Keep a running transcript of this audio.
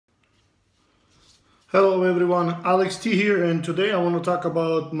Hello everyone, Alex T here, and today I want to talk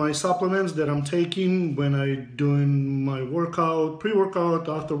about my supplements that I'm taking when I doing my workout, pre-workout,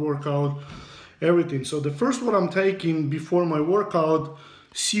 after workout, everything. So the first one I'm taking before my workout,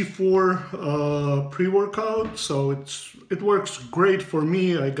 C4 pre-workout. So it works great for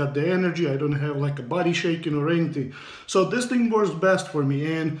me. I got the energy. I don't have like a body shaking or anything. So this thing works best for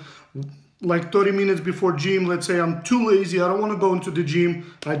me. And like 30 minutes before gym, let's say I'm too lazy, I don't want to go into the gym,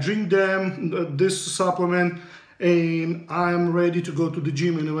 I drink this supplement, and I'm ready to go to the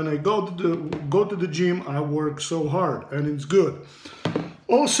gym. And when I go to the gym, I work so hard and it's good.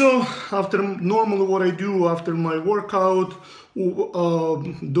 Also, normally what I do after my workout,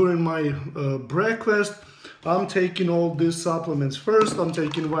 during my breakfast, I'm taking all these supplements. First, I'm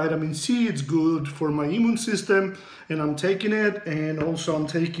taking vitamin C. It's good for my immune system, and I'm taking it. And also, I'm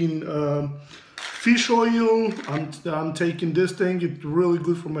taking fish oil. I'm taking this thing. It's really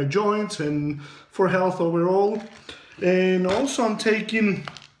good for my joints and for health overall. And also, I'm taking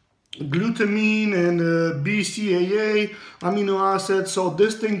glutamine and BCAA amino acids. So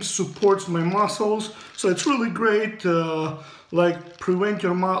this thing supports my muscles. So it's really great. Like prevent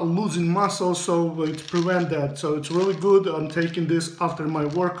your losing muscles, so it prevent that. So it's really good. I'm taking this after my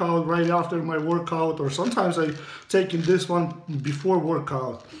workout, right after my workout, or sometimes I taking this one before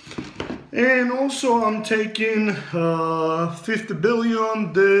workout. And also I'm taking 50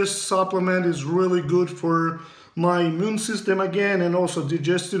 billion. This supplement is really good for my immune system again, and also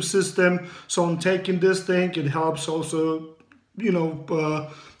digestive system. So I'm taking this thing. It helps also,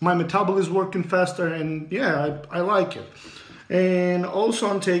 my metabolism working faster, and yeah, I like it. And also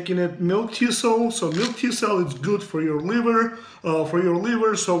I'm taking it milk thistle. So milk thistle is good for your liver,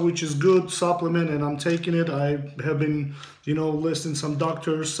 so which is good supplement, and I'm taking it. I have been, listening, some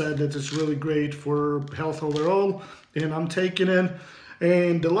doctors said that it's really great for health overall, and I'm taking it.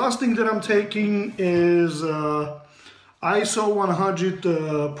 And the last thing that I'm taking is ISO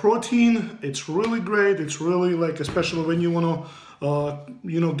 100 protein. It's really great. It's really like, especially when you want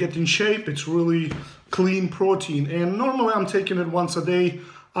to get in shape, it's really clean protein. And normally I'm taking it once a day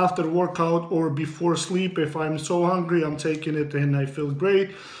after workout or before sleep. If I'm so hungry, I'm taking it and I feel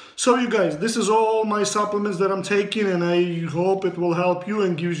great. So you guys, this is all my supplements that I'm taking, and I hope it will help you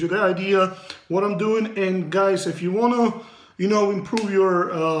and gives you the idea what I'm doing. And guys, if you want to improve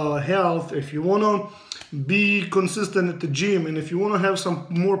your health, if you want to be consistent at the gym, and if you want to have some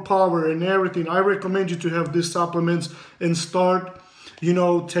more power and everything, I recommend you to have these supplements and start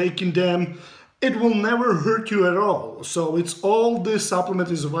taking them. It will never hurt you at all. So it's all this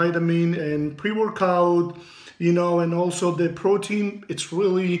supplement is vitamin and pre-workout, and also the protein. It's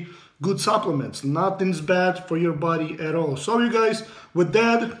really good supplements. Nothing's bad for your body at all. So you guys, with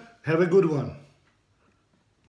that, have a good one.